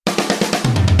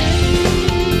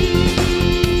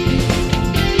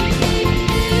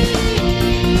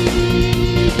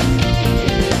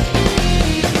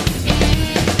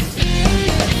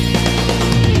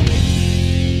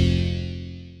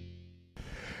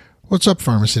What's up,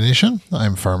 Pharmacy Nation?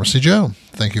 I'm Pharmacy Joe.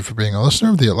 Thank you for being a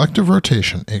listener of the Elective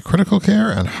Rotation, a critical care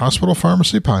and hospital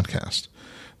pharmacy podcast.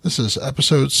 This is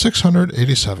episode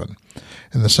 687.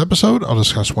 In this episode, I'll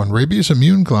discuss when rabies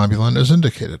immune globulin is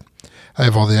indicated. I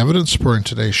have all the evidence supporting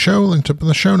today's show linked up in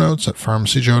the show notes at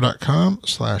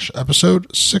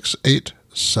pharmacyjoe.com/episode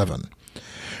 687.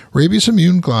 Rabies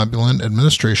immune globulin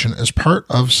administration is part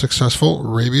of successful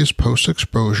rabies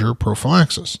post-exposure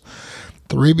prophylaxis.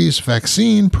 The rabies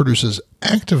vaccine produces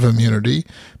active immunity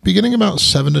beginning about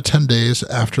 7 to 10 days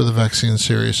after the vaccine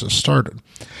series is started.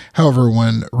 However,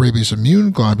 when rabies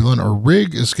immune globulin or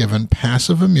RIG is given,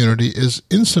 passive immunity is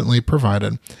instantly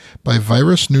provided by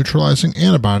virus-neutralizing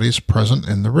antibodies present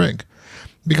in the RIG.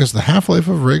 Because the half-life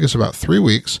of RIG is about 3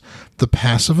 weeks, the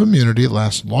passive immunity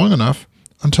lasts long enough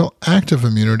until active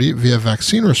immunity via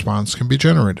vaccine response can be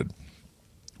generated.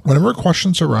 Whenever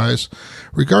questions arise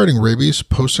regarding rabies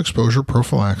post-exposure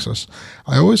prophylaxis,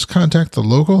 I always contact the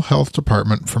local health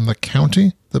department from the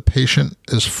county the patient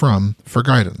is from for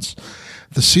guidance.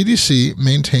 The CDC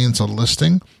maintains a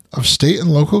listing of state and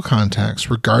local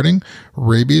contacts regarding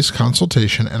rabies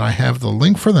consultation, and I have the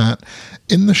link for that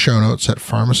in the show notes at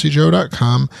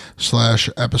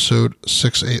pharmacyjoe.com/episode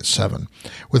 687.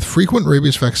 With frequent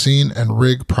rabies vaccine and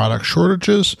RIG product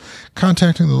shortages,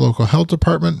 contacting the local health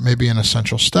department may be an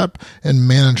essential step in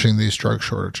managing these drug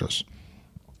shortages.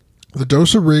 The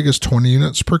dose of RIG is 20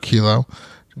 units per kilo,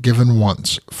 given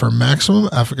once. For maximum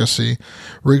efficacy,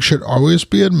 RIG should always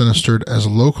be administered as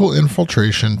local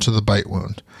infiltration to the bite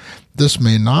wound. This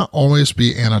may not always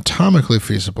be anatomically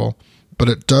feasible, but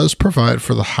it does provide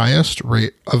for the highest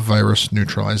rate of virus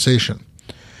neutralization.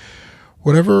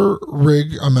 Whatever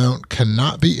RIG amount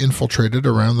cannot be infiltrated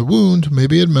around the wound may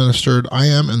be administered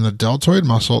IM in the deltoid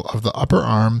muscle of the upper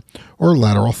arm or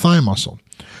lateral thigh muscle.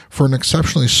 For an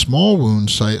exceptionally small wound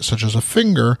site, such as a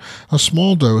finger, a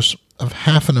small dose of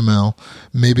 0.5 ml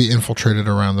may be infiltrated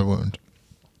around the wound.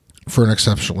 For an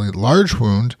exceptionally large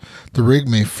wound, the RIG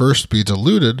may first be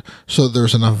diluted so that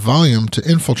there's enough volume to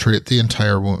infiltrate the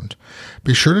entire wound.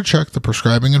 Be sure to check the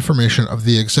prescribing information of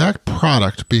the exact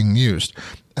product being used,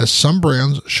 as some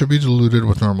brands should be diluted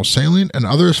with normal saline and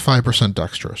others 5%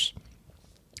 dextrose.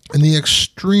 In the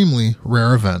extremely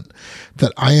rare event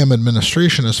that IM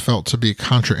administration is felt to be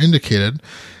contraindicated,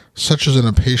 such as in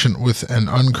a patient with an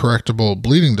uncorrectable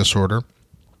bleeding disorder,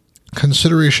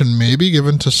 consideration may be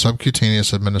given to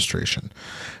subcutaneous administration.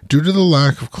 Due to the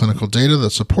lack of clinical data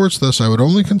that supports this, I would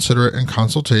only consider it in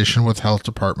consultation with health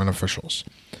department officials.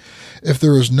 If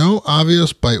there is no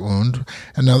obvious bite wound,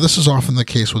 and now this is often the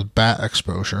case with bat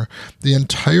exposure, the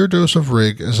entire dose of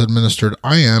RIG is administered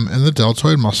IM in the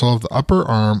deltoid muscle of the upper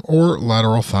arm or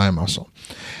lateral thigh muscle.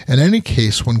 In any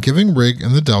case, when giving RIG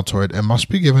in the deltoid, it must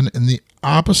be given in the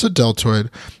opposite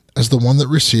deltoid as the one that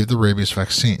received the rabies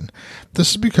vaccine.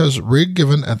 This is because RIG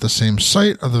given at the same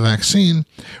site of the vaccine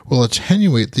will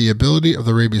attenuate the ability of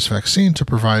the rabies vaccine to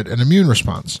provide an immune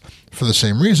response. For the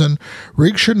same reason,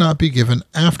 RIG should not be given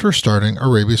after starting a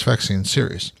rabies vaccine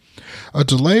series. A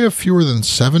delay of fewer than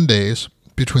 7 days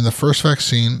between the first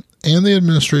vaccine and the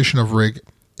administration of RIG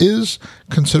is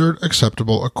considered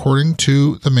acceptable according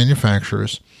to the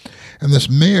manufacturers, and this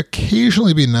may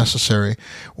occasionally be necessary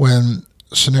when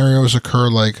scenarios occur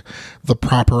like the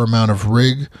proper amount of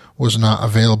RIG was not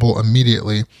available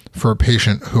immediately for a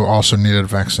patient who also needed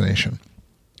vaccination.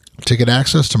 To get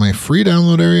access to my free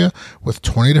download area with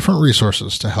 20 different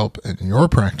resources to help in your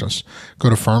practice, go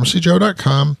to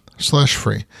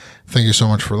pharmacyjoe.com/free. Thank you so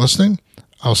much for listening.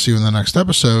 I'll see you in the next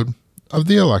episode of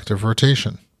the Elective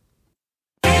Rotation.